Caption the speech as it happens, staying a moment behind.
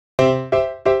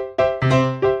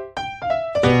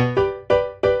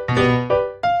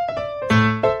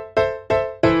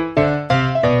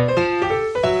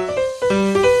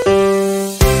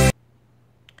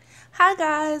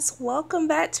welcome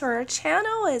back to our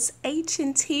channel. It's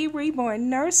H&T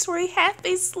Reborn Nursery.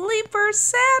 Happy Sleeper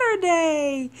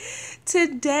Saturday!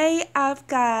 Today I've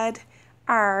got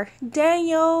our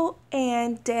Daniel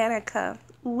and Danika.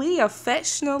 We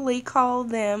affectionately call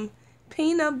them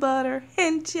Peanut Butter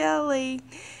and Jelly.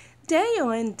 Daniel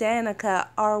and Danika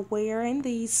are wearing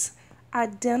these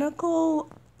identical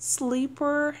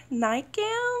sleeper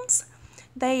nightgowns.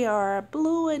 They are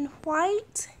blue and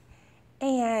white,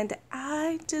 and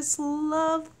I just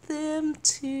love them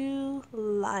to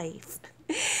life.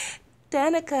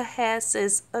 Danika has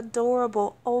this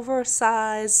adorable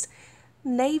oversized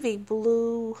navy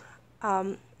blue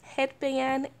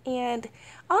headband, and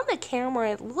on the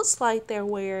camera it looks like they're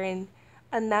wearing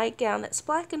a nightgown that's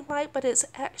black and white, but it's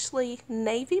actually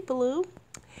navy blue.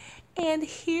 And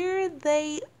here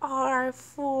they are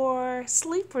for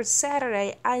Sleeper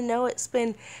Saturday. I know it's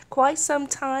been quite some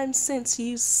time since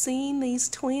you've seen these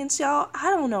twins, y'all.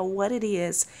 I don't know what it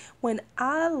is. When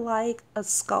I like a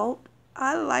sculpt,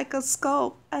 I like a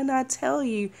sculpt. And I tell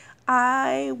you,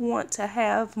 I want to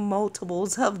have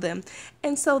multiples of them.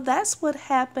 And so that's what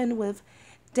happened with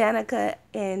Danika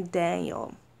and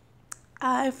Daniel.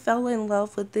 I fell in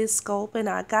love with this sculpt, and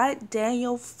I got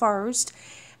Daniel first.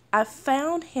 I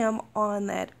found him on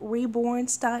that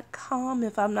reborns.com,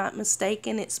 if I'm not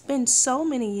mistaken. It's been so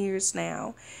many years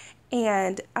now,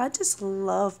 and I just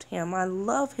loved him. I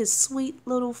love his sweet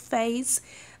little face.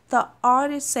 The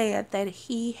artist said that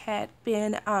he had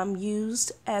been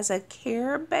used as a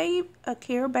care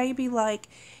baby, like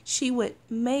she would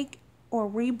make or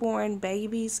reborn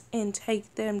babies and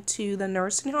take them to the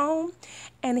nursing home,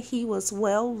 and he was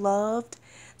well loved.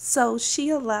 So she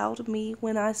allowed me,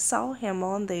 when I saw him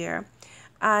on there,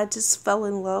 I just fell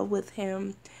in love with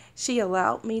him. She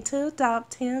allowed me to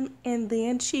adopt him, and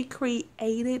then she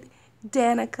created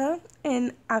Danika,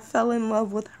 and I fell in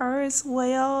love with her as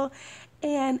well.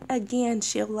 And again,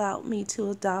 she allowed me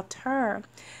to adopt her.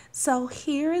 So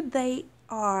here they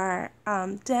are,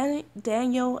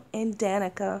 Daniel and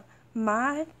Danika,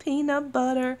 my peanut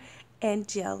butter and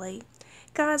jelly.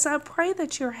 Guys, I pray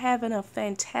that you're having a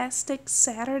fantastic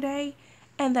Saturday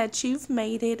and that you've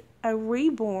made it a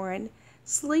reborn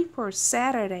Sleeper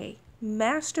Saturday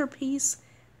masterpiece,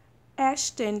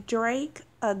 Ashton Drake,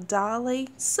 a dolly,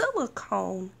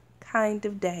 silicone kind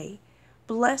of day.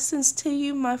 Blessings to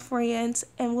you, my friends,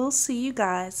 and we'll see you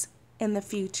guys in the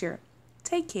future.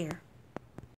 Take care.